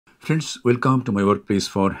Friends, welcome to my workplace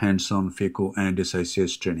for hands-on Phaco and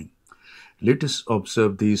SICS training. Let us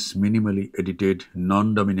observe this minimally edited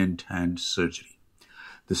non-dominant hand surgery.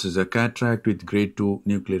 This is a cataract with grade 2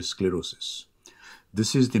 nuclear sclerosis.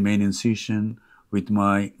 This is the main incision with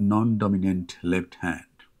my non-dominant left hand.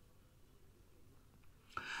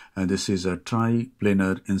 And this is a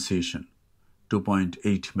triplanar incision,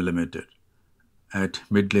 2.8 millimeter at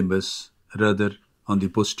mid-limbus, rather on the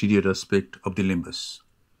posterior aspect of the limbus.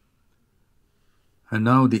 And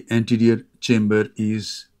now the anterior chamber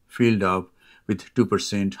is filled up with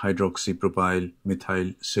 2% hydroxypropyl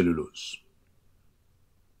methyl cellulose.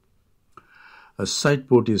 A side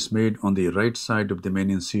port is made on the right side of the main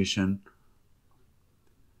incision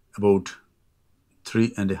about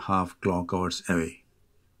 3.5 clock hours away.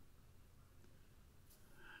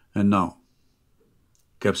 And now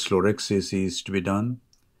capsulorhexis is to be done.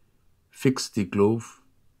 Fix the glove.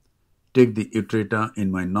 Take the utreta in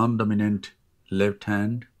my non-dominant left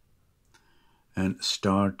hand and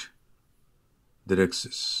start the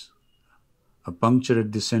rhexis. A puncture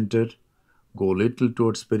at the center, go little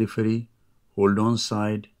towards periphery, hold on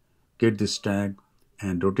side, get this tag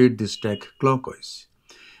and rotate this tag clockwise.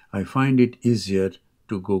 I find it easier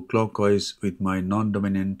to go clockwise with my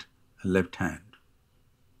non-dominant left hand.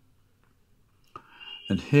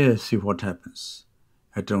 And here see what happens.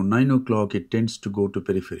 At around 9 o'clock it tends to go to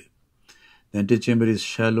periphery. The antechamber is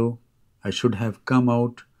shallow. I should have come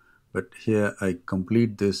out, but here I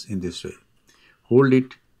complete this in this way. Hold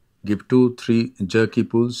it, give 2-3 jerky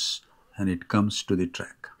pulls and it comes to the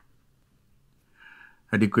track.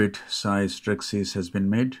 Adequate sized rhexis has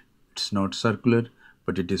been made. It's not circular,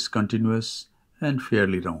 but it is continuous and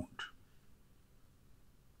fairly round.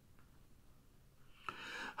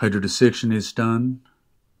 Hydrodissection is done.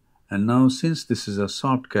 And now, since this is a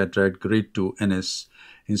soft cataract grade 2 NS,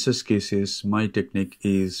 in such cases, my technique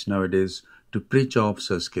is nowadays to prechop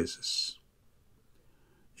such cases.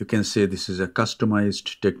 You can say this is a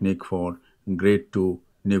customized technique for grade 2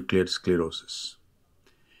 nuclear sclerosis.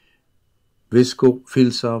 Visco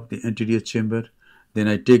fills up the anterior chamber. Then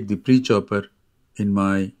I take the prechopper in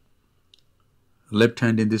my left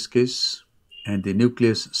hand in this case and the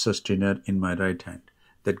nucleus sustainer in my right hand.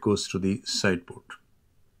 That goes to the side port.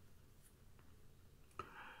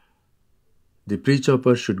 The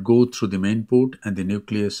prechopper should go through the main port and the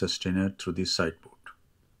nucleus sustainer through the side port.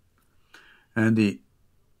 And the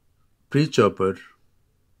prechopper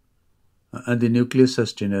and the nucleus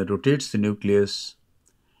sustainer rotates the nucleus.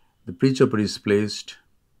 The prechopper is placed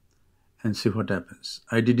and see what happens.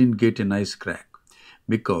 I didn't get a nice crack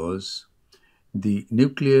because the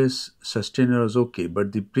nucleus sustainer was okay,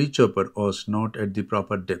 but the prechopper was not at the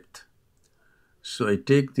proper depth. So I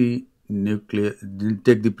take the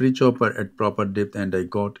prechopper at proper depth and I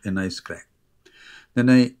got a nice crack. Then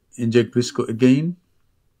I inject visco again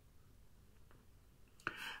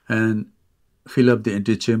and fill up the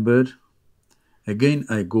antechamber. Again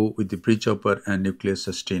I go with the prechopper and nucleus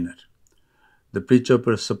sustainer. The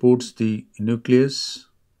prechopper supports the nucleus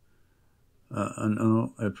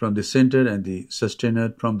from the center and the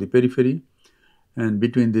sustainer from the periphery, and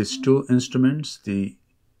between these two instruments the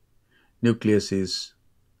nucleus is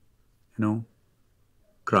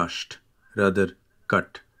crushed, rather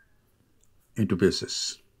cut into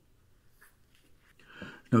pieces.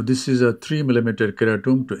 Now this is a 3 millimeter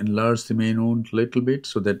keratom to enlarge the main wound a little bit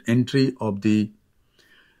so that entry of the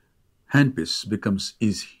handpiece becomes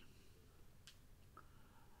easy.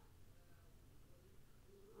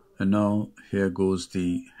 And now here goes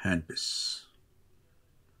the handpiece.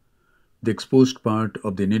 The exposed part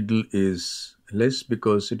of the needle is less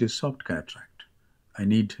because it is soft cataract. I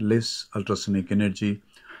need less ultrasonic energy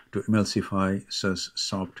to emulsify such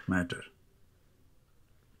soft matter.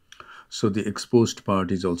 So the exposed part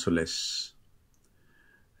is also less.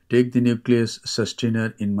 Take the nucleus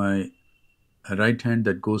sustainer in my right hand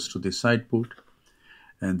that goes to the side port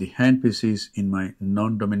and the handpiece is in my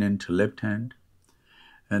non-dominant left hand,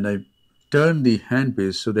 and I turn the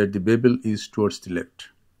handpiece so that the bevel is towards the left.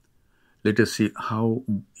 Let us see how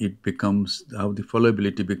the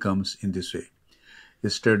followability becomes in this way.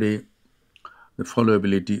 Yesterday, the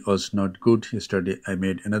followability was not good. Yesterday, I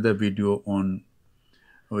made another video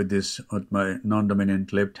with my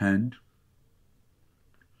non-dominant left hand.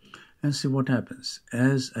 And see what happens.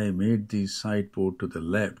 As I made the side port to the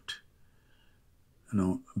left,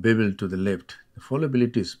 bevel to the left, the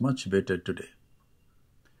followability is much better today.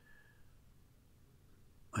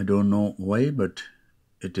 I don't know why, but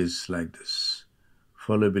it is like this.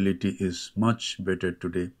 Followability is much better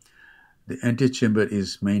today. The antechamber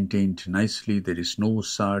is maintained nicely. There is no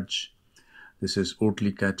surge. This is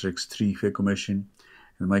Oertli Catarex 3 Phacomachine.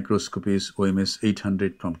 The microscope is OMS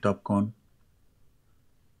 800 from Topcon.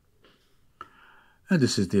 And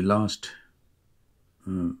this is the last,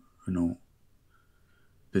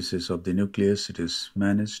 pieces of the nucleus. It is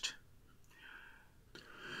managed.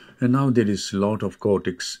 And now there is a lot of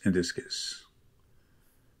cortex in this case.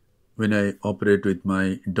 When I operate with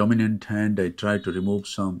my dominant hand, I try to remove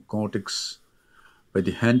some cortex by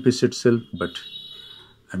the handpiece itself, but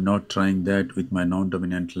I'm not trying that with my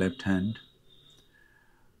non-dominant left hand.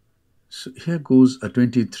 So here goes a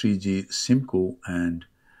 23G Simcoe, and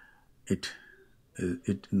it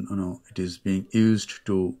is being used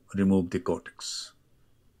to remove the cortex.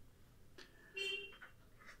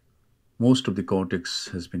 Most of the cortex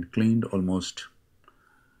has been cleaned, almost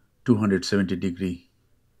 270 degree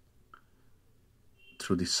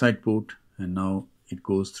through the side port, and now it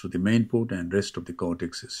goes through the main port and rest of the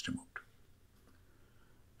cortex is removed.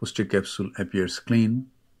 Posterior capsule appears clean.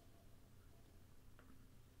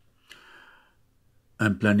 I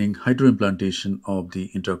am planning hydroimplantation of the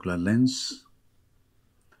intraocular lens.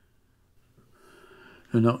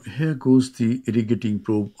 And now here goes the irrigating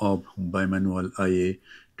probe of bimanual IA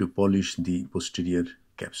to polish the posterior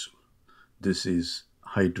capsule. This is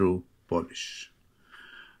hydro polish.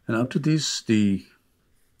 And after this, the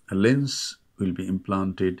lens will be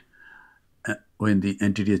implanted when the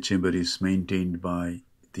anterior chamber is maintained by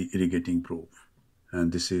the irrigating probe.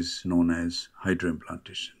 And this is known as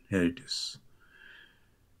hydroimplantation. Here it is.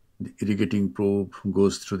 The irrigating probe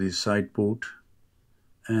goes through the side port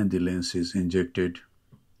and the lens is injected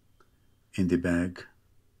in the bag.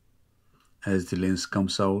 As the lens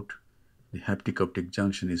comes out, the haptic optic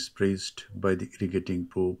junction is pressed by the irrigating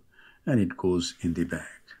probe and it goes in the bag.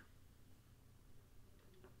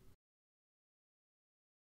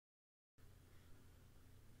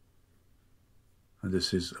 And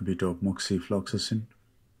this is a bit of moxifloxacin.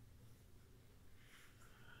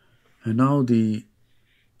 And now the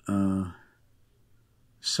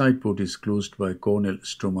side port is closed by corneal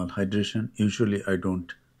stromal hydration. Usually I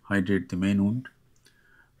don't hydrate the main wound,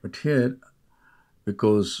 but here,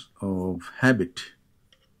 because of habit,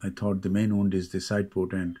 I thought the main wound is the side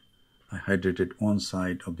port and I hydrated one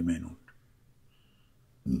side of the main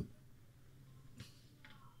wound.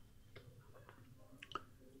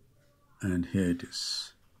 And here it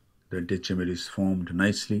is. The JIPMER is formed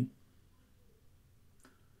nicely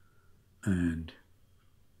and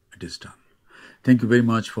it is done. Thank you very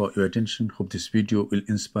much for your attention. Hope this video will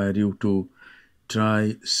inspire you to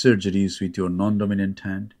try surgeries with your non-dominant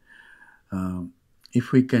hand.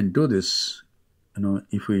 If we can do this,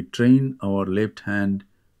 if we train our left hand,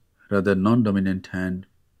 rather non-dominant hand,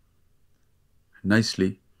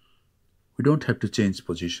 nicely, we don't have to change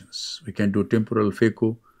positions. We can do temporal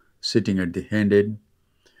phaco sitting at the hand end.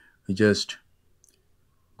 We just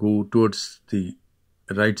go towards the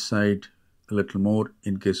right side a little more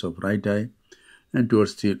in case of right eye, and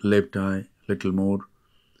towards the left eye a little more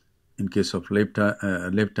in case of left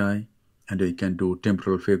eye, and we can do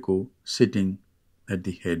temporal phaco sitting at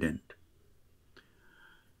the head end.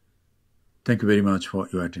 Thank you very much for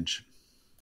your attention.